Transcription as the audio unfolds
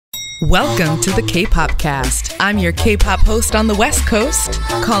Welcome to the Kpopcast. I'm your K-pop host on the West Coast,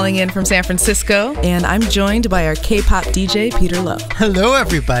 calling in from San Francisco, and I'm joined by our K-pop DJ, Peter Lowe. Hello,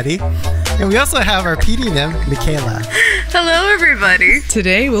 everybody. And we also have our PD nymph, Michaela. Hello, everybody.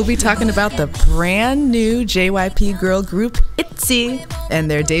 Today, we'll be talking about the brand new JYP girl group, ITZY, and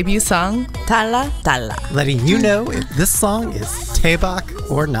their debut song, Dalla Dalla. Letting you know if this song is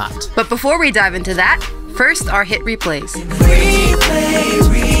Taebak or not. But before we dive into that, first, our hit replays.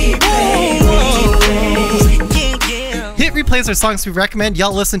 Hit replays are songs we recommend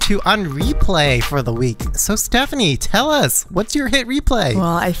y'all listen to on replay for the week. So Stephanie, tell us, what's your hit replay?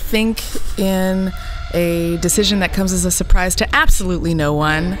 Well, I think in a decision that comes as a surprise to absolutely no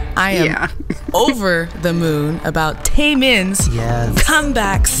one, I am over the moon about Taemin's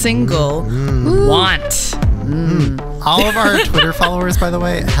comeback single, Want. All of our Twitter followers, by the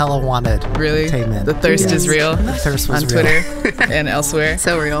way, hella wanted. Really? Taemin. The thirst is real. The thirst was on real. Twitter and elsewhere.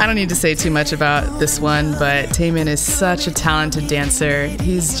 So real. I don't need to say too much about this one, but Taemin is such a talented dancer.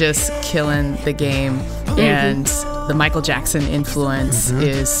 He's just killing the game. And the Michael Jackson influence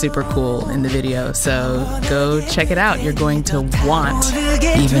is super cool in the video. So go check it out. You're going to want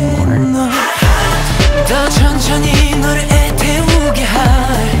even more.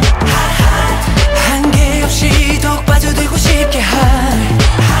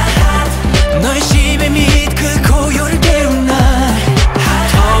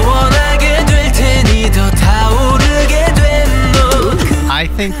 I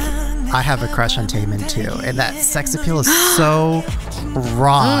think I have a crush on Taemin too, and that sex appeal is so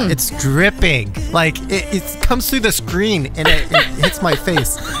raw. It's dripping, like it comes through the screen and it hits my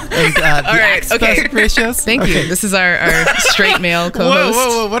face. And the aspect ratios. Thank you. This is our straight male co-host.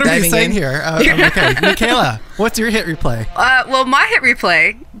 Whoa! What are we saying here? Okay, Michaela, what's your hit replay? Well, my hit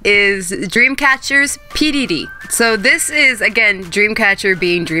replay is Dreamcatcher's PDD. So this is, again, Dreamcatcher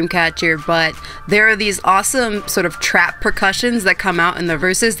being Dreamcatcher, but there are these awesome sort of trap percussions that come out in the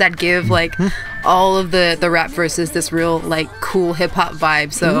verses that give like all of the rap verses this real like cool hip hop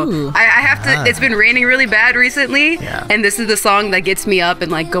vibe. So I have to, it's been raining really bad recently, and this is the song that gets me up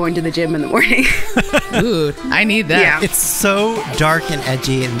and like going to the gym in the morning. Ooh, I need that. Yeah. It's so dark and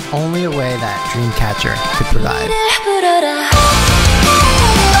edgy in only a way that Dreamcatcher could provide.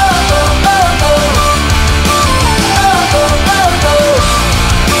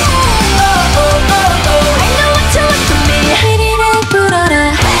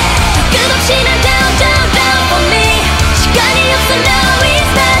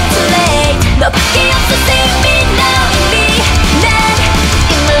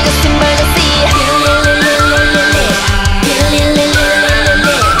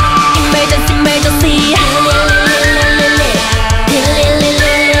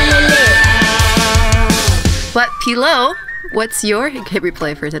 But Pilo, what's your hit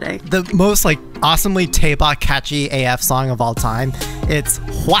replay for today? The most like awesomely Taebak catchy AF song of all time. It's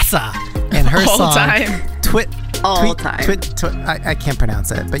Hwasa and her song I can't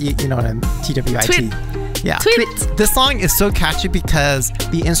pronounce it, but you know what I'm TWIT. Yeah. Twit. This song is so catchy because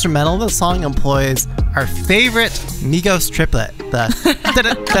the instrumental of the song employs our favorite Migos triplet, the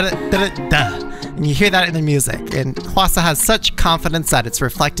da-da-da-da-da-da. And you hear that in the music. And Hwasa has such confidence that it's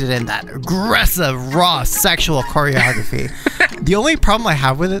reflected in that aggressive, raw, sexual choreography. The only problem I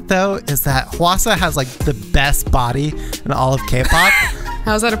have with it, though, is that Hwasa has like the best body in all of K-pop.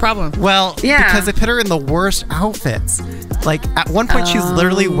 How's that a problem? Well, because they put her in the worst outfits. Like, at one point, she's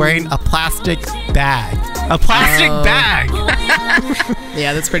literally wearing a plastic bag. A plastic bag!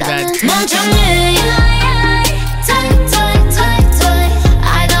 Yeah, that's pretty bad.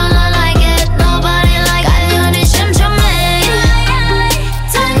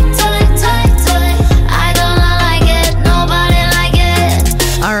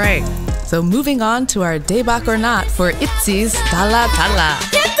 All right, so moving on to our Taebak or not for ITZY's Dalla Dalla.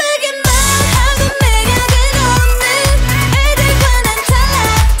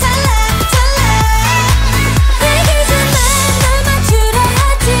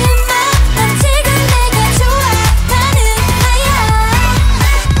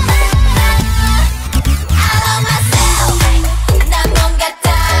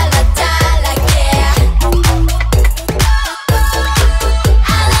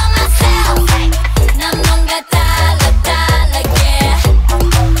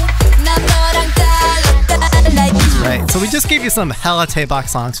 So we just gave you some hella Taebak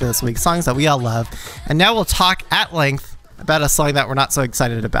songs for this week, songs that we all love. And now we'll talk at length about a song that we're not so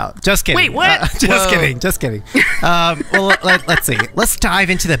excited about. Just kidding. Wait, what? Just kidding. Well, let's see. Let's dive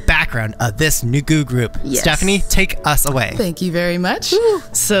into the background of this Nugu group. Yes. Stephanie, take us away. Thank you very much.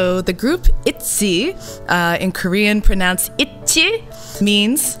 So the group ITZY, in Korean pronounced ITZY,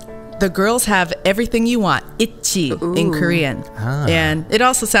 means The girls have everything you want, ITZY in Korean. And it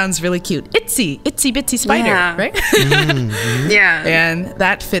also sounds really cute. ITZY, itsy bitsy spider, right? Yeah. And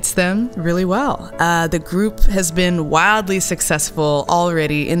that fits them really well. The group has been wildly successful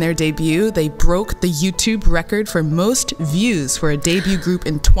already in their debut. They broke the YouTube record for most views for a debut group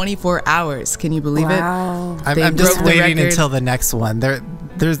in 24 hours. Can you believe it? I'm just waiting until the next one.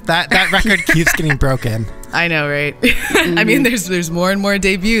 There's that record keeps getting broken. I know, right? I mean, there's more and more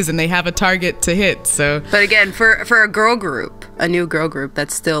debuts, and they have a target to hit. So, but again, for a girl group, a new girl group,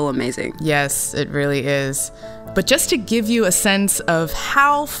 that's still amazing. Yes, it really is. But just to give you a sense of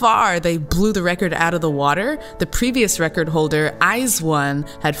how far they blew the record out of the water, the previous record holder, ITZY,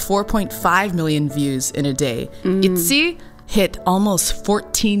 had 4.5 million views in a day. ITZY hit almost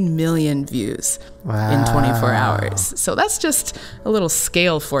 14 million views in 24 hours. So that's just a little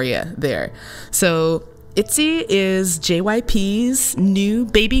scale for you there. So ITZY is JYP's new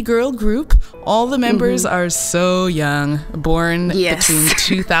baby girl group. All the members are so young, born between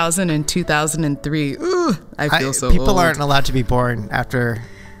 2000 and 2003. Ooh, I feel so people old. Aren't allowed to be born after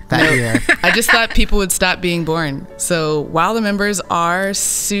that year. I just thought people would stop being born. So while the members are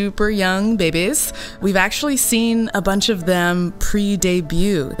super young babies, we've actually seen a bunch of them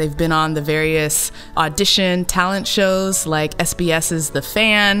pre-debut. They've been on the various audition talent shows like SBS's The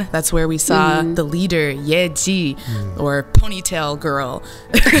Fan. That's where we saw the leader, Yeji, or Ponytail Girl.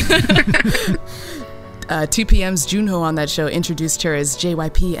 2PM's Junho on that show introduced her as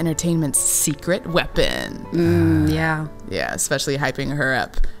JYP Entertainment's secret weapon. Yeah, especially hyping her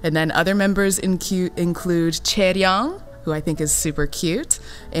up. And then other members include Chaeryeong, who I think is super cute,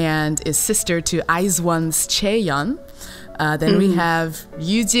 and is sister to ITZY's Chaeyeon. Then we have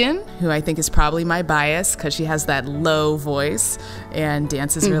Yujin, who I think is probably my bias because she has that low voice and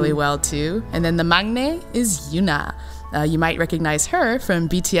dances really well too. And then the maknae is Yuna. You might recognize her from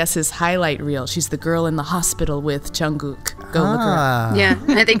BTS's highlight reel. She's the girl in the hospital with Jungkook. Go look her up. Yeah,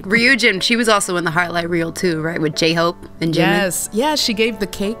 and I think Ryujin, she was also in the highlight reel too, right? With J-Hope and Jimin. Yes, yeah, she gave the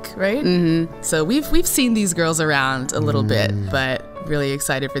cake, right? So we've seen these girls around a little bit, but really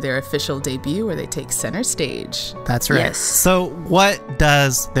excited for their official debut where they take center stage. That's right. Yes. So what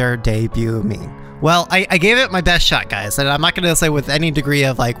does their debut mean? Well, I gave it my best shot, guys, and I'm not going to say with any degree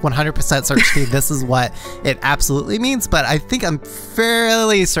of like 100% certainty this is what it absolutely means, but I think I'm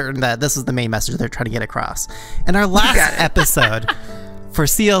fairly certain that this is the main message they're trying to get across. In our last episode for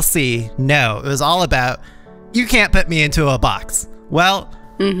CLC, no, it was all about, you can't put me into a box. Well,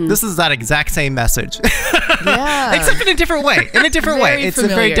 this is that exact same message. Except in a different way. In a different way. It's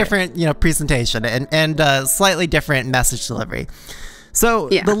familiar. A very different, presentation and slightly different message delivery. So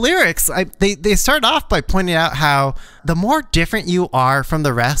the lyrics, they start off by pointing out how the more different you are from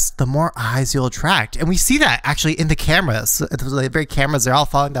the rest, the more eyes you'll attract. And we see that actually in the cameras. The very cameras, they're all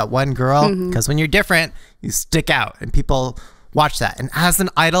following that one girl. Because when you're different, you stick out and people watch that. And as an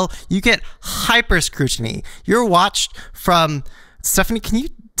idol, you get hyper scrutiny. You're watched from... Stephanie, can you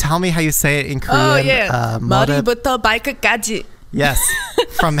tell me how you say it in Korean? Oh, yeah. 머리부터 발끝까지. Yes,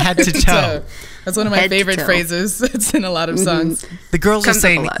 from head to toe. That's one of my favorite phrases. It's in a lot of songs. The girls are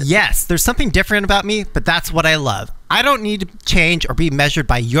saying, yes, there's something different about me, but that's what I love. I don't need to change or be measured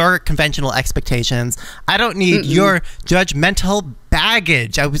by your conventional expectations. I don't need your judgmental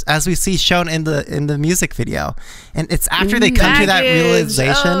baggage, as we see shown in the music video. And it's after they come to that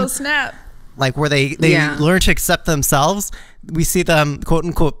realization, oh, snap. like where they learn to accept themselves. We see them, quote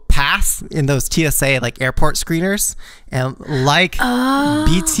unquote, pass in those TSA like airport screeners. And like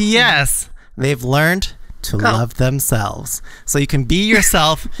BTS, they've learned to love themselves. So you can be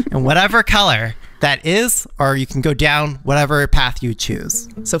yourself in whatever color that is, or you can go down whatever path you choose.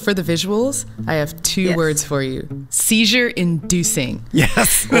 So for the visuals, I have two words for you. Seizure inducing.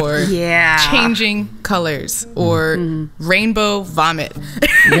 Yes. Or changing colors. Or rainbow vomit.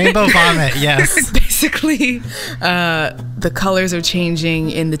 Rainbow vomit, yes. Basically, the colors are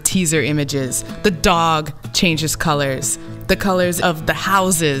changing in the teaser images. The dog changes colors. The colors of the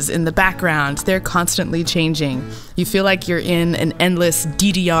houses in the background, they're constantly changing. You feel like you're in an endless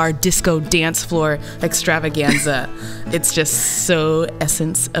DDR disco dance floor extravaganza. It's just so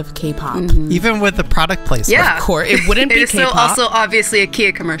essence of K-pop. Even with the product placement. Yeah. Of course, it wouldn't be K-pop. It's also obviously a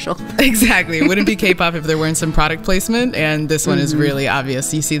Kia commercial. Exactly. It wouldn't be K-pop if there weren't some product placement, and this one is really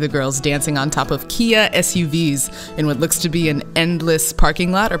obvious. You see the girls dancing on top of Kia SUVs in what looks to be an endless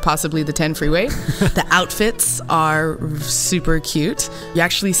parking lot or possibly the 10 freeway. The outfits are super cute. You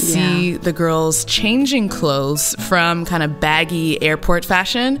actually see the girls changing clothes from kind of baggy airport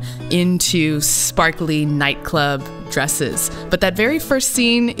fashion into sparkly nightclub dresses. But that very first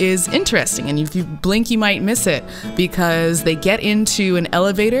scene is interesting, and if you blink, you might miss it, because they get into an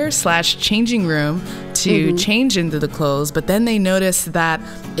elevator / changing room to change into the clothes, but then they notice that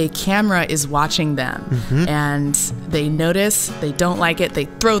a camera is watching them, and they notice, they don't like it, they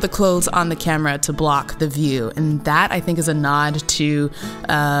throw the clothes on the camera to block the view. And that, I think, is a nod to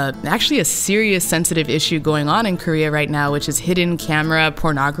actually a serious sensitive issue going on in Korea right now, which is hidden camera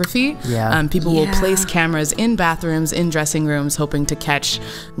pornography. People will place cameras in bathrooms, in dressing rooms, hoping to catch,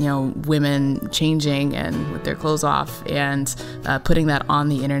 women changing and with their clothes off, and putting that on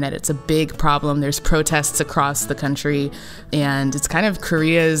the internet. It's a big problem. There's protests across the country, and it's kind of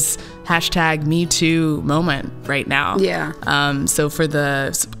Korea's #MeToo moment right now. So for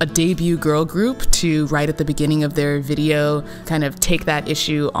a debut girl group to right at the beginning of their video kind of take that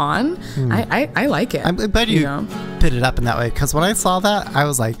issue on, I like it. I'm glad you put it up in that way, because when I saw that, I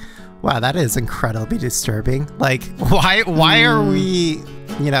was like, wow, that is incredibly disturbing. Like, why are we,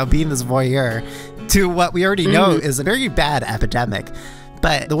 being this voyeur to what we already know is a very bad epidemic?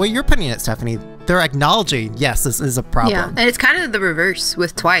 But the way you're putting it, Stephanie, they're acknowledging, yes, this is a problem. Yeah, and it's kind of the reverse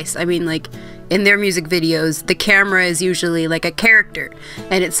with Twice. I mean, like, in their music videos, the camera is usually like a character,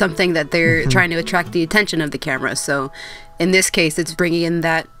 and it's something that they're trying to attract the attention of the camera. So in this case, it's bringing in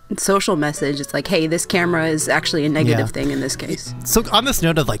that social message. It's like, hey, this camera is actually a negative thing in this case. So on this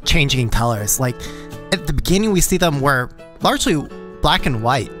note of like changing colors, like at the beginning we see them wear largely black and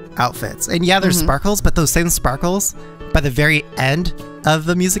white outfits, and there's sparkles, but those same sparkles by the very end of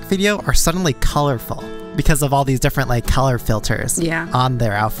the music video are suddenly colorful because of all these different like color filters on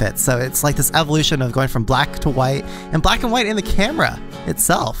their outfits. So it's like this evolution of going from black to white, and black and white in the camera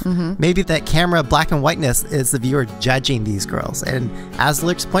itself. Maybe that camera black and whiteness is the viewer judging these girls, and as the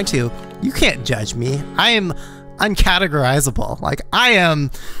lyrics point to, you can't judge me. I am uncategorizable. Like, I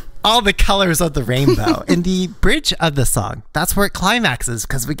am all the colors of the rainbow. In the bridge of the song, that's where it climaxes,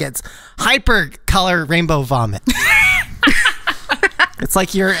 because we get hyper color rainbow vomit. It's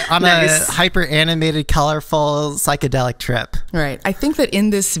like you're on a hyper animated, colorful, psychedelic trip. Right. I think that in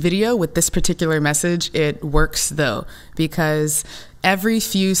this video with this particular message, it works though, because every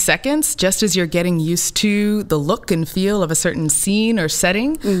few seconds, just as you're getting used to the look and feel of a certain scene or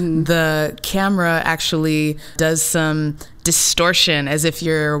setting, the camera actually does some distortion, as if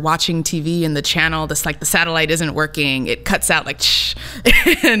you're watching TV and the channel, the satellite isn't working. It cuts out like shh,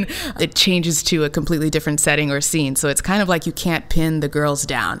 and it changes to a completely different setting or scene. So it's kind of like you can't pin the girls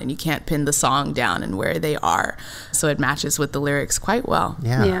down, and you can't pin the song down and where they are. So it matches with the lyrics quite well.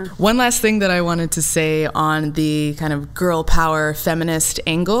 One last thing that I wanted to say on the kind of girl power feminist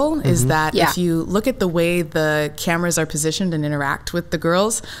angle is that if you look at the way the cameras are positioned and interact with the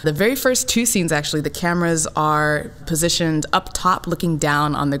girls, the very first two scenes, actually, the cameras are positioned up top looking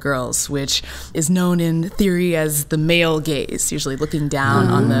down on the girls, which is known in theory as the male gaze, usually looking down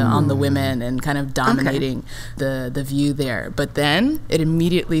on the women and kind of dominating the view there. But then it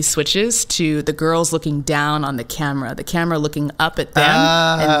immediately switches to the girls looking down on the camera looking up at them,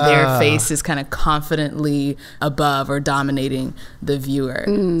 and their face is kind of confidently above or dominating the viewer.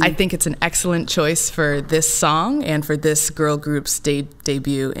 I think it's an excellent choice for this song and for this girl group's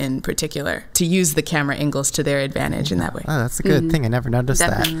debut in particular, to use the camera angles to their advantage in that way. Oh, that's a good thing. I never noticed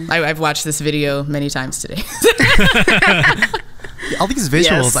that. I've watched this video many times today. All these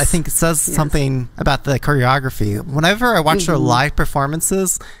visuals, I think, says something about the choreography. Whenever I watch their live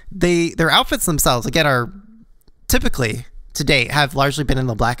performances, their outfits themselves, again, are typically, to date, have largely been in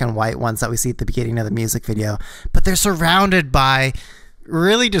the black and white ones that we see at the beginning of the music video. But they're surrounded by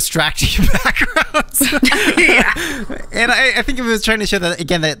really distracting backgrounds. And I think it was trying to show that,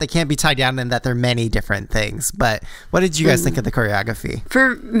 again, that they can't be tied down and that they're many different things. But what did you guys think of the choreography?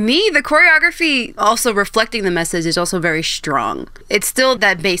 For me, the choreography, also reflecting the message, is also very strong. It's still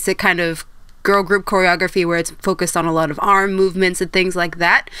that basic kind of girl group choreography where it's focused on a lot of arm movements and things like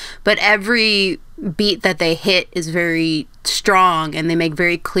that, but every beat that they hit is very strong, and they make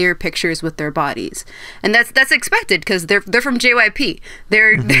very clear pictures with their bodies, and that's expected because they're from JYP.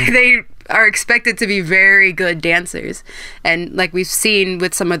 They are expected to be very good dancers, and like we've seen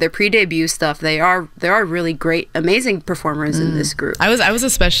with some of their pre-debut stuff, they are really great, amazing performers in this group. I was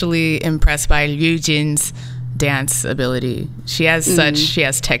especially impressed by Ryu Jin's dance ability. She has she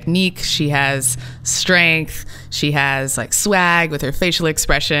has technique, she has strength, she has like swag with her facial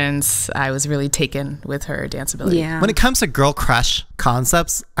expressions. I was really taken with her dance ability. When it comes to girl crush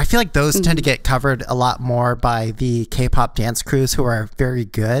concepts, I feel like those tend to get covered a lot more by the K-pop dance crews, who are very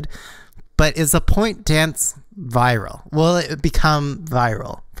good. But is the point dance viral? Will it become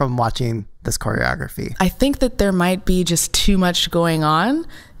viral from watching this choreography? I think that there might be just too much going on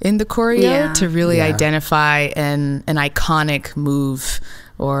in the choreo to really identify an iconic move,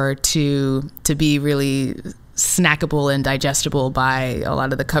 or to be really snackable and digestible by a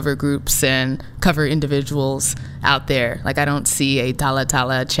lot of the cover groups and cover individuals out there. Like, I don't see a Dalla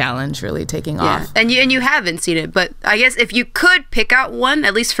Dalla challenge really taking off. And you haven't seen it, but I guess if you could pick out one,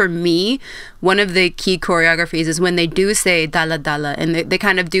 at least for me, one of the key choreographies is when they do say Dalla Dalla, and they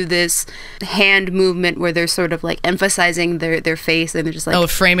kind of do this hand movement where they're sort of like emphasizing their face, and they're just like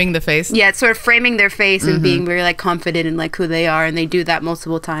framing the face. Yeah, it's sort of framing their face and being very like confident in like who they are, and they do that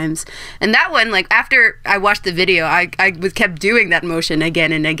multiple times. And that one, like, after I watched the video, I kept doing that motion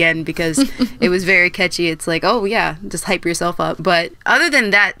again and again because it was very catchy. It's like, oh yeah, just hype yourself up. But other than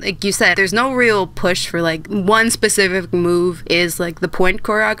that, like you said, there's no real push for like one specific move is like the point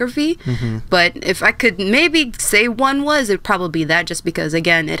choreography. But if I could maybe say one it'd probably be that, just because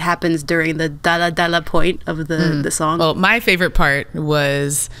again it happens during the Dalla Dalla point of the song. Well, my favorite part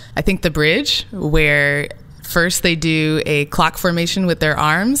was, I think, the bridge, where first they do a clock formation with their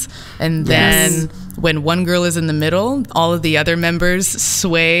arms, and then when one girl is in the middle, all of the other members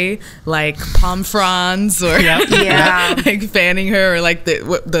sway like palm fronds, or like fanning her, or like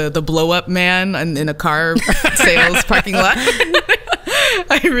the blow up man in a car sales parking lot.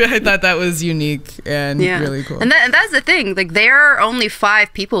 I thought that was unique and really cool. And that's the thing. Like, there are only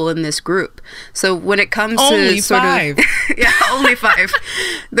 5 people in this group. So when it comes to sort of only 5.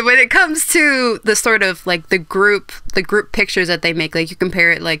 When it comes to the sort of like the group pictures that they make, like you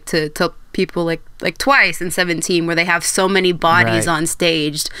compare it like to people like Twice in 17, where they have so many bodies on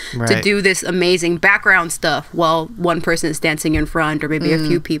stage to do this amazing background stuff while one person is dancing in front, or maybe a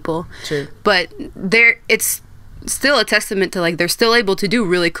few people. True. But it's still a testament to like they're still able to do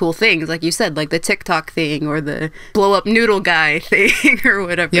really cool things, like you said, like the TikTok thing or the blow up noodle guy thing or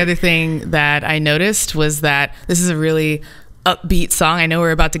whatever. The other thing that I noticed was that this is a really upbeat song. I know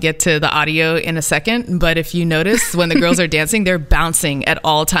we're about to get to the audio in a second, but if you notice, when the girls are dancing, they're bouncing at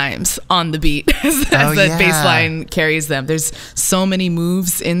all times on the beat as the bass line carries them. There's so many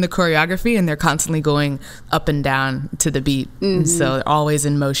moves in the choreography, and they're constantly going up and down to the beat. So they're always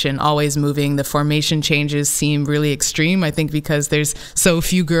in motion, always moving. The formation changes seem really extreme, I think, because there's so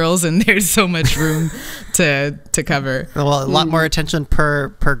few girls and there's so much room to cover. Well, a lot more attention per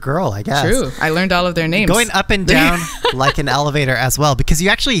girl, I guess. True. I learned all of their names. Going up and down like an elevator as well, because you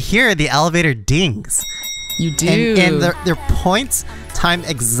actually hear the elevator dings. You do. And their points time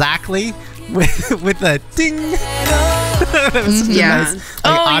exactly with a ding. That was such a nice,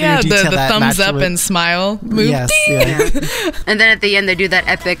 audio detail the that thumbs up with, and smile move. Yes, And then at the end they do that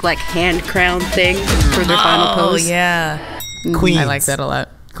epic like hand crown thing for their final pose. Oh yeah. Queens. I like that a lot.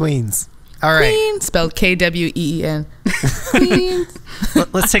 Queens. All right. Queen, spelled Kween. Queens.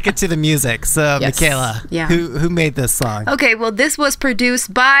 Let's take it to the music. So, Michaela, who made this song? Okay, well, this was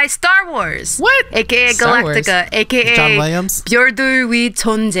produced by Star Wars. What? AKA Star Galactica, Wars. AKA John Williams? 별들 위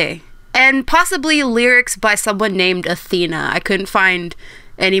존재. And possibly lyrics by someone named Athena. I couldn't find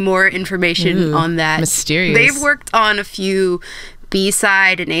any more information on that. Mysterious. They've worked on a few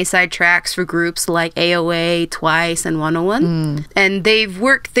B-side and A-side tracks for groups like AOA, Twice, and 101. And they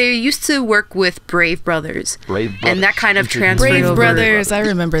used to work with Brave Brothers. And that kind of transferred Brave over. Brothers, I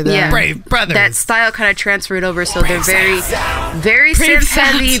remember that. Yeah. Brave Brothers. That style kind of transferred over, so they're very synth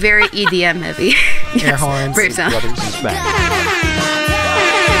heavy, very EDM heavy. Air horns. Brave sound.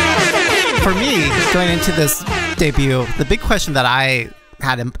 For me, going into this debut, the big question that I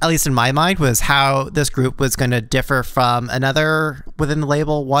had, at least in my mind, was how this group was going to differ from another within the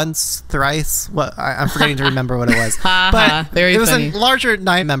label, Once, Thrice. What I'm forgetting to remember what it was. But very it was funny. a larger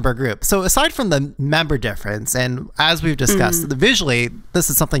 9-member group. So aside from the member difference, and as we've discussed, visually, this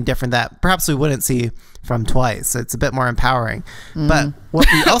is something different that perhaps we wouldn't see from Twice. It's a bit more empowering. But what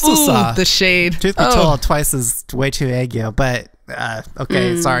we also saw, the shade. Truth be told, Twice is way too aggro, but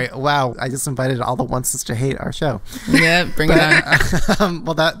okay, sorry. Wow, I just invited all the onces to hate our show. Yeah, bring it on.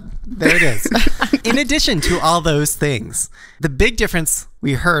 Well, there it is. In addition to all those things, the big difference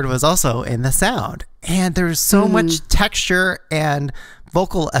we heard was also in the sound. And there's so much texture and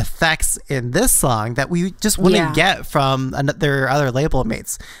vocal effects in this song that we just wouldn't get from their other label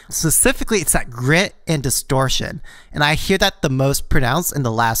mates. Specifically, it's that grit and distortion. And I hear that the most pronounced in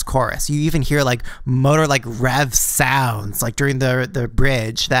the last chorus. You even hear like motor, like rev sounds like during the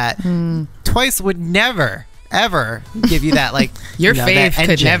bridge that Twice would never, ever give you that like, Your fave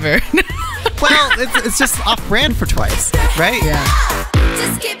could never. Well, it's just off brand for Twice, right? Yeah.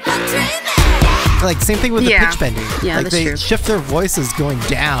 Just keep on dreaming. Like same thing with the pitch bending. Yeah, like that's they true. shift their voices going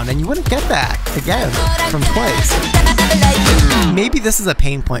down, and you wouldn't get that again from Twice. Maybe this is a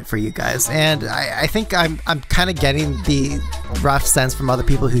pain point for you guys, and I think I'm kind of getting the rough sense from other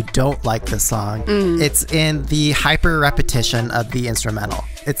people who don't like this song. It's in the hyper repetition of the instrumental.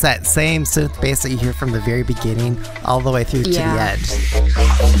 It's that same synth bass that you hear from the very beginning all the way through to the end.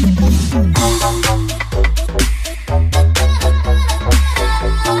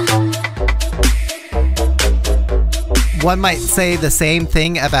 One might say the same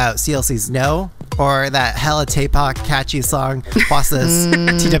thing about CLC's No, or that hella K-pop catchy song, Hwasa's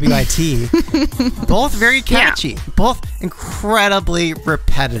TWIT. Both very catchy, both incredibly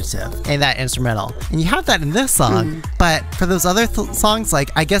repetitive in that instrumental. And you have that in this song, but for those other songs, like,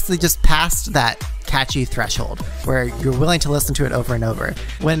 I guess they just passed that catchy threshold where you're willing to listen to it over and over.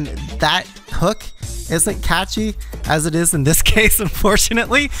 When that hook isn't catchy, as it is in this case,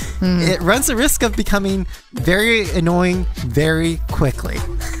 unfortunately, it runs the risk of becoming very annoying very quickly.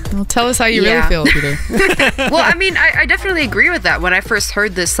 Well, tell us how you really feel, Peter. Well, I mean, I definitely agree with that. When I first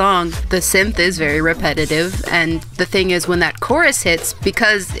heard this song, the synth is very repetitive, and the thing is when that chorus hits,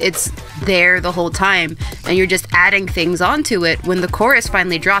 because it's there the whole time and you're just adding things onto it, when the chorus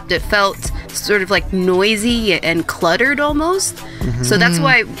finally dropped, it felt sort of like noisy and cluttered almost. So that's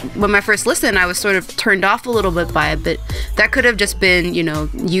why when I first listened, I was sort of turned off a little bit by it, but that could have just been, you know,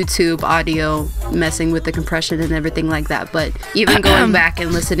 YouTube audio messing with the compression and everything like that. But even going back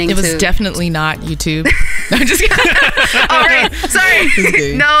and listening to... It was definitely not YouTube. No, I'm just kidding. All right,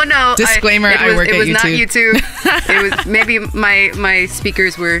 sorry. No. Disclaimer, I work at YouTube. It was not YouTube. It was maybe my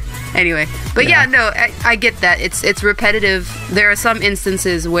speakers were... Anyway. But yeah, no, I get that. It's repetitive. There are some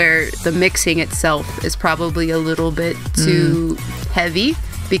instances where the mixing itself is probably a little bit too heavy,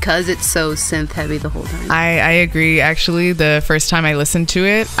 because it's so synth heavy the whole time. I agree. Actually, the first time I listened to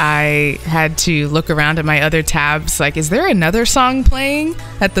it, I had to look around at my other tabs. Like, is there another song playing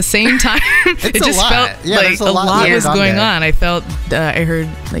at the same time? It just felt like a lot was going on. I felt, I heard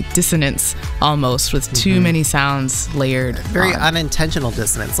like dissonance almost with too many sounds layered. Very unintentional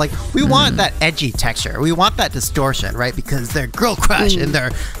dissonance. Like, we want that edgy texture. We want that distortion, right? Because they're girl crush and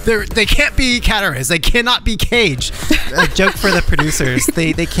they can't be categorized. They cannot be caged. A joke for the producers.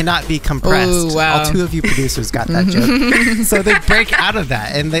 They cannot be compressed. Ooh, wow. All two of you producers got that joke. So they break out of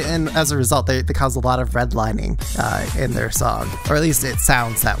that, and as a result, they cause a lot of redlining in their song, or at least it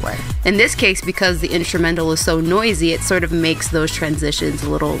sounds that way. In this case, because the instrumental is so noisy, it sort of makes those transitions a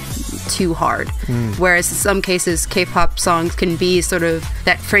little too hard. Whereas in some cases, K-pop songs can be sort of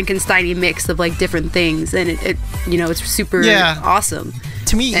that Frankenstein-y mix of like different things, and it you know, it's super awesome.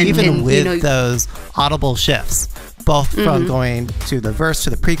 To me, and with those audible shifts, both from going to the verse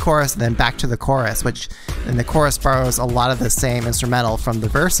to the pre-chorus and then back to the chorus, which in the chorus borrows a lot of the same instrumental from the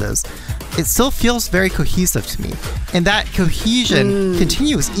verses, it still feels very cohesive to me. And that cohesion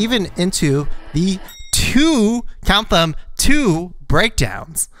continues even into the count them, two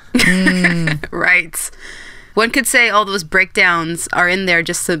breakdowns. Right. One could say all those breakdowns are in there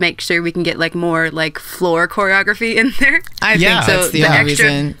just to make sure we can get like more like floor choreography in there. I think so. That's the only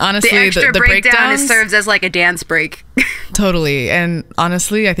reason. Honestly, the extra the breakdown serves as like a dance break. Totally. And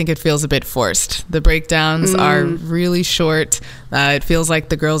honestly, I think it feels a bit forced. The breakdowns are really short. It feels like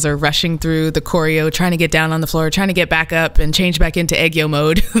the girls are rushing through the choreo, trying to get down on the floor, trying to get back up and change back into Aegyo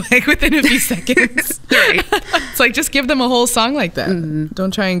mode like within a few seconds. It's like, just give them a whole song like that.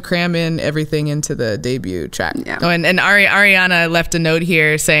 Don't try and cram in everything into the debut track. Yeah. Oh, and Ariana left a note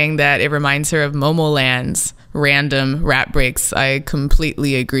here saying that it reminds her of Momoland's random rap breaks. I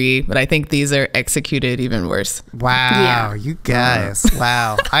completely agree, but I think these are executed even worse. Wow, you guys.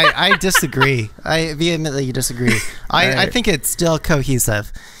 Wow. I disagree. I vehemently disagree. I think it's still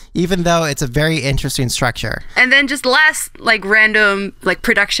cohesive, even though it's a very interesting structure. And then just last, like, random, like,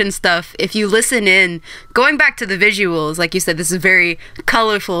 production stuff, if you listen in, going back to the visuals, like you said, this is very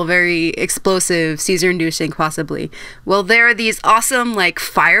colorful, very explosive, seizure-inducing, possibly. Well, there are these awesome, like,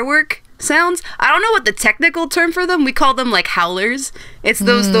 firework sounds. I don't know what the technical term for them. We call them like howlers. It's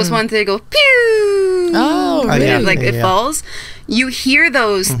those ones that go pew. Oh, really? It falls. You hear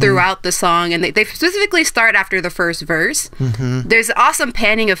those throughout the song, and they specifically start after the first verse. There's an awesome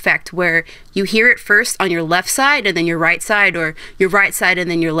panning effect where you hear it first on your left side and then your right side, or your right side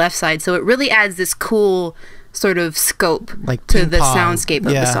and then your left side. So it really adds this cool sort of scope like to the soundscape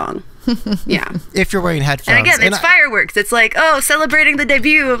of the song. Yeah. If you're wearing headphones. And again, it's fireworks. It's like, oh, celebrating the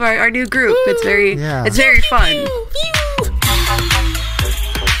debut of our new group. Woo! It's very fun. Pew, pew.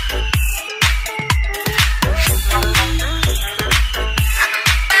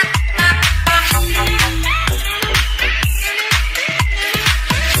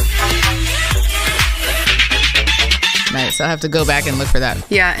 I'll have to go back and look for that.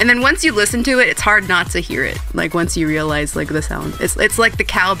 Yeah, and then once you listen to it, it's hard not to hear it. Like once you realize like the sound, it's like the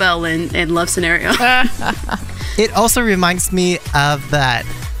cowbell in Love Scenario. It also reminds me of that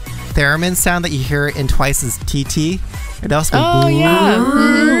theremin sound that you hear in Twice's TT. It also Oh,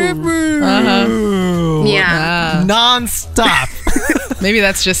 yeah. Yeah. non-stop. Maybe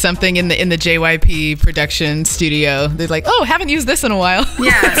that's just something in the JYP production studio. They're like, oh, haven't used this in a while.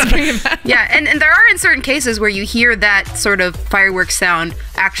 Yeah. Let's bring it back. Yeah, and there are in certain cases where you hear that sort of fireworks sound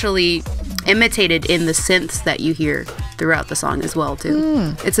actually imitated in the synths that you hear throughout the song as well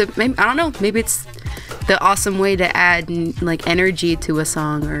too. It's maybe, I don't know, maybe it's the awesome way to add like energy to a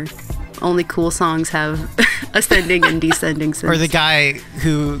song, or only cool songs have ascending and descending synths. Or the guy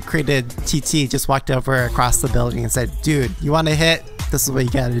who created TT just walked over across the building and said, dude, you want to hit? This is what you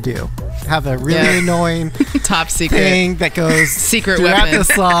gotta do. Have a really annoying Top secret thing that goes secret throughout weapon the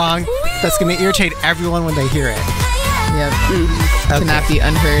song that's gonna irritate everyone when they hear it. Yep. Okay. Cannot be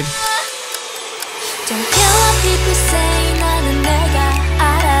unheard. Don't care what people say, 나는 내가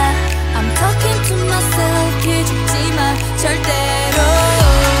알아. I'm talking to myself, 기죽지마 절대로.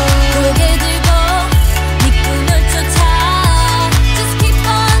 고개 들고 네 꿈을 쫓아. Just keep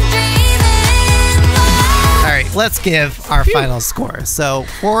on dreaming. All right, let's give our final score. So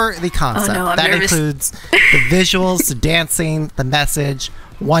for the concept, I'm that nervous. includes the visuals, the dancing, the message,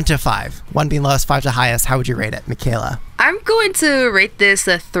 1 to 5. 1 being lowest, 5 to highest. How would you rate it, Michaela? I'm going to rate this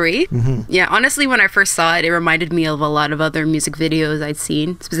a 3. Yeah, honestly, when I first saw it, it reminded me of a lot of other music videos I'd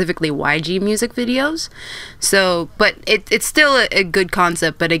seen, specifically YG music videos. So, but it's still a good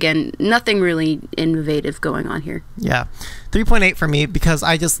concept, but again, nothing really innovative going on here. Yeah. 3.8 for me because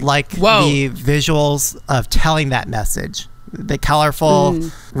I just like the visuals of telling that message. The colorful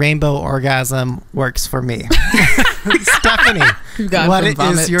rainbow orgasm works for me. Stephanie, gone what from is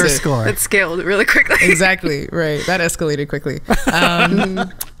vomit your to- score? It scaled really quickly. Exactly, right. That escalated quickly.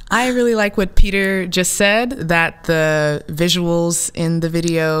 I really like what Peter just said, that the visuals in the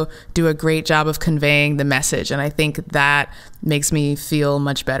video do a great job of conveying the message. And I think that makes me feel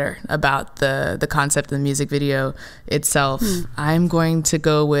much better about the concept of the music video itself. I'm going to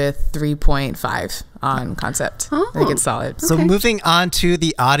go with 3.5 on concept. I think it's solid. So moving on to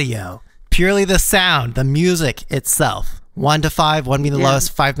the audio, purely the sound, the music itself. 1 to 5, 1 being the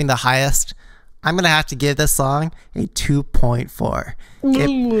lowest, 5 being the highest. I'm going to have to give this song a 2.4.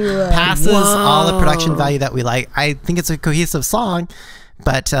 It passes all the production value that we like. I think it's a cohesive song,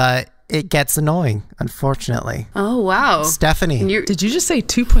 but it gets annoying, unfortunately. Oh, wow. Stephanie, Did you just say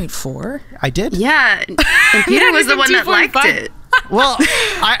 2.4? I did? Yeah, and Peter was the one that liked 2.5. it. Well,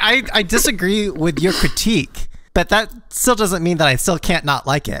 I disagree with your critique, but that still doesn't mean that I still can't not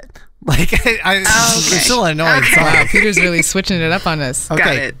like it. Like, it's still an annoying song. Wow, Peter's really switching it up on us. Okay,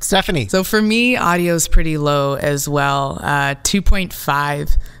 Got it. Stephanie. So for me, audio's pretty low as well.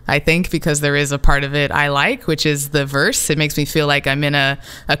 2.5, I think, because there is a part of it I like, which is the verse. It makes me feel like I'm in a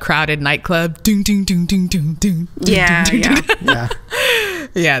crowded nightclub. Doom, doom, doom, doom, doom, doom. Yeah, yeah. Yeah.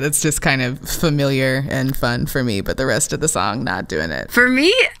 Yeah, that's just kind of familiar and fun for me, but the rest of the song, not doing it. For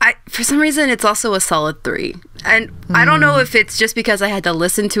me, for some reason, it's also a solid 3. And I don't know if it's just because I had to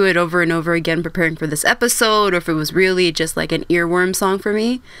listen to it over and over again preparing for this episode, or if it was really just like an earworm song for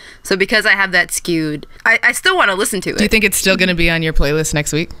me. So because I have that skewed, I still want to listen to it. Do you think it's still going to be on your playlist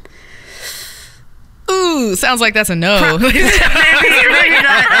next week? Ooh, sounds like that's a no. Maybe not.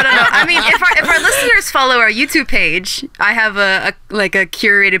 I don't know. I mean, if our listeners follow our YouTube page, I have a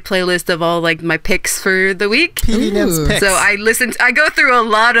curated playlist of all like my picks for the week. PD Nibs Ooh. picks. So I go through a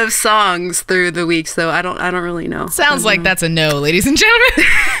lot of songs through the week, so I don't really know. Sounds like that's a no, ladies and gentlemen.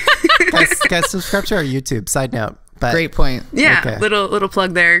 guys, subscribe to our YouTube. Side note. But Great point. Yeah, Okay. little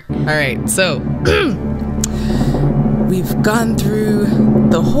plug there. All right, so we've gone through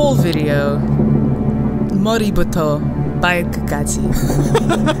the whole video, 머리부터 발끝까지.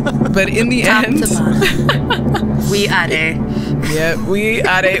 But in the Top end, to bottom. We are there. yeah, we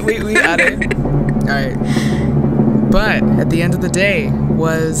are it. We are it. All right. But at the end of the day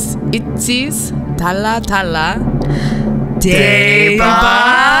was ITZY's Dalla Dalla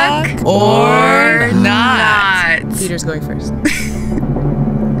Daebak or not. Peter's going first.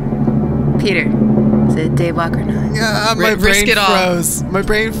 Peter, is it daybak or not? Yeah, my Risk brain it all. froze. My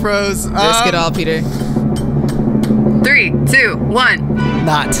brain froze. Risk it all, Peter. 3, 2, 1.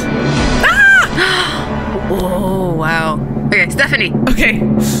 Not. Oh wow. Okay, Stephanie. Okay,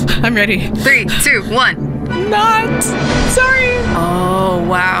 I'm ready. 3, 2, 1. Not. Sorry. Oh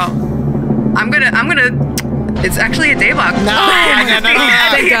wow. I'm gonna It's actually a daebak. No.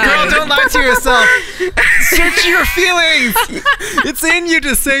 Thank God. Girl, don't lie to yourself. Search your feelings. It's in you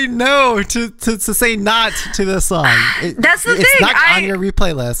to say no, to say not to the song. That's the it's thing. It's not on your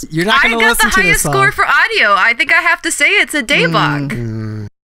replay list. You're not going to listen to the song. I got the highest score for audio. I think I have to say it's a daebak.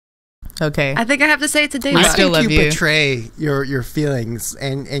 Okay. I think I have to say it's a daebak. I still think love you you. betray your feelings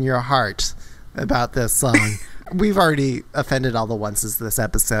and your heart about this song. We've already offended all the onces this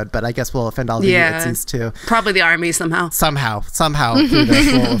episode, but I guess we'll offend all the ITZYs too. Probably the army somehow. Somehow through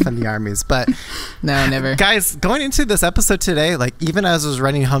this, we'll offend the armies. But No, never. guys, going into this episode today, like even as I was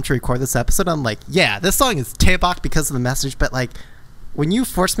running home to record this episode, I'm like, yeah, this song is daebak because of the message, but like when you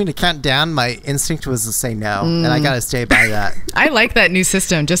forced me to count down, my instinct was to say no, and I gotta stay by that. I like that new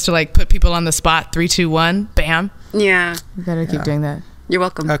system just to like put people on the spot. 3, 2, 1, bam. Yeah. You gotta keep doing that. You're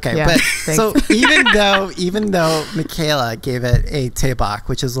welcome. Okay, Yeah, but thanks. so even though Michaela gave it a daebak,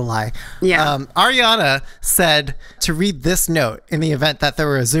 which is a lie, Ariana said to read this note in the event that there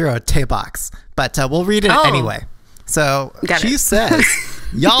were 0 daebaks, but we'll read it anyway. So she says,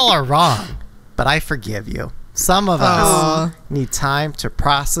 "Y'all are wrong, but I forgive you. Some of us need time to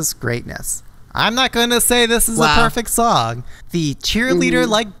process greatness. I'm not going to say this is a perfect song. The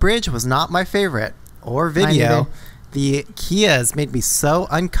cheerleader-like bridge was not my favorite, or video. The Kias made me so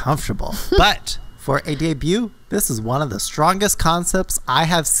uncomfortable. But for a debut, this is one of the strongest concepts I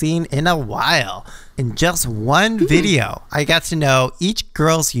have seen in a while. In just one video, I got to know each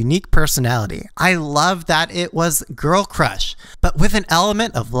girl's unique personality. I love that it was girl crush, but with an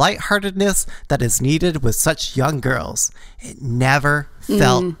element of lightheartedness that is needed with such young girls. It never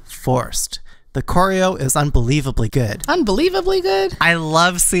felt forced. The choreo is unbelievably good. Unbelievably good. I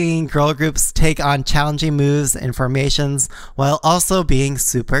love seeing girl groups take on challenging moves and formations while also being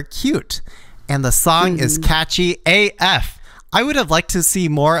super cute. And the song is catchy AF. I would have liked to see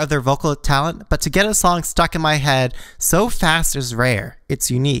more of their vocal talent, but to get a song stuck in my head so fast is rare. It's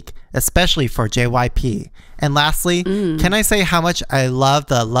unique, especially for JYP. And lastly, can I say how much I love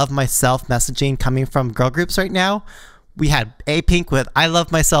the love myself messaging coming from girl groups right now? We had A-Pink with I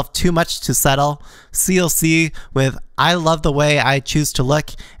love myself too much to settle, CLC with I love the way I choose to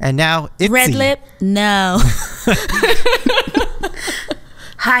look, and now ITZY. Red lip? No.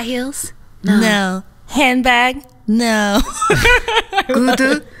 High heels? No. Handbag? No.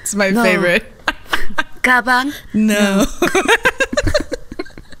 Gudu? It's my favorite. Gabang? No.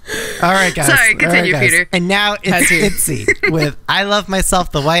 All right, guys. Sorry, continue, All right, guys. Peter. And now it's ITZY with I love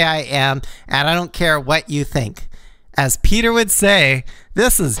myself the way I am, and I don't care what you think. As Peter would say,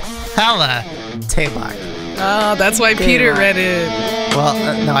 this is hella daebak. Oh, that's why Peter read it. Well,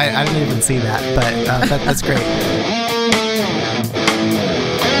 no, I didn't even see that, but that's great.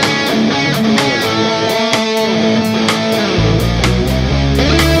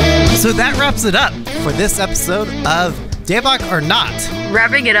 So that wraps it up for this episode of Daebak or Not.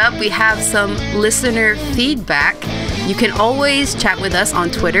 Wrapping it up, we have some listener feedback. You can always chat with us on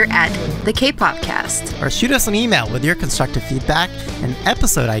Twitter at the Kpopcast. Or shoot us an email with your constructive feedback and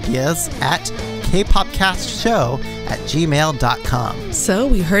episode ideas at kpopcastshow@gmail.com. So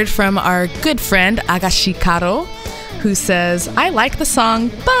we heard from our good friend Agashikaro, who says, I like the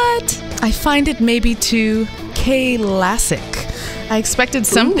song, but I find it maybe too K-classic. I expected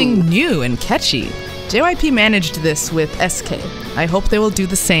something new and catchy. JYP managed this with SK. I hope they will do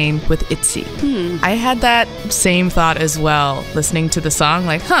the same with ITZY. I had that same thought as well, listening to the song,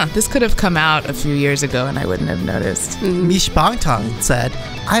 like, this could have come out a few years ago and I wouldn't have noticed. Mish Bangtong said,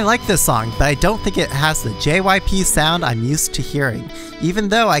 I like this song, but I don't think it has the JYP sound I'm used to hearing, even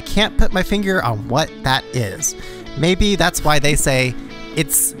though I can't put my finger on what that is. Maybe that's why they say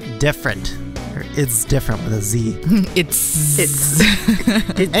it's different. Or it's different with a Z. It's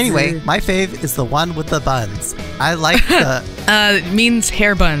Anyway, my fave is the one with the buns. I like the... it means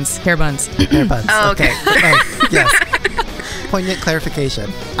hair buns. Hair buns. hair buns. Oh, okay. Oh, yes. Poignant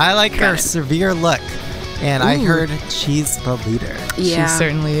clarification. I like her severe look, and I heard she's the leader. Yeah. She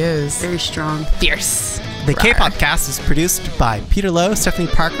certainly is. Very strong. Fierce. The Kpopcast is produced by Peter Lowe, Stephanie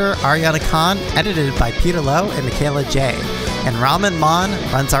Parker, Ariana Khan, edited by Peter Lowe and Michaela J. And Ramen Mon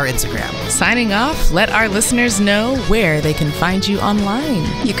runs our Instagram. Signing off, let our listeners know where they can find you online.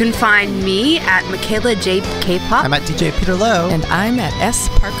 You can find me at Michaela J. K-Pop. I'm at DJ Peter Lowe. And I'm at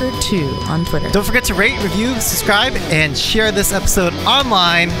sparker2 on Twitter. Don't forget to rate, review, subscribe, and share this episode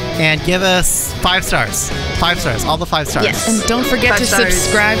online and give us 5 stars. 5 stars. All the 5 stars. Yes. And don't forget 5 to stars.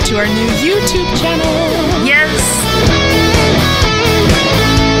 subscribe to our new YouTube channel. Yes.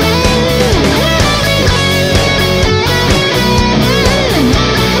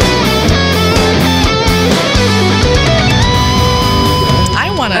 I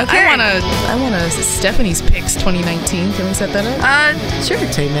wanna Stephanie's picks 2019. Can we set that up? Sure.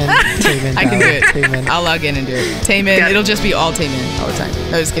 Taemin. I can do it. Taemin. I'll log in and do it. Taemin. Got it. It'll just be all Taemin all the time.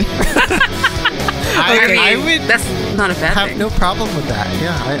 No, just kidding. I would That's not a bad have thing. no problem with that.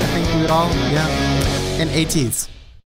 Yeah, I think we would all, and ATs.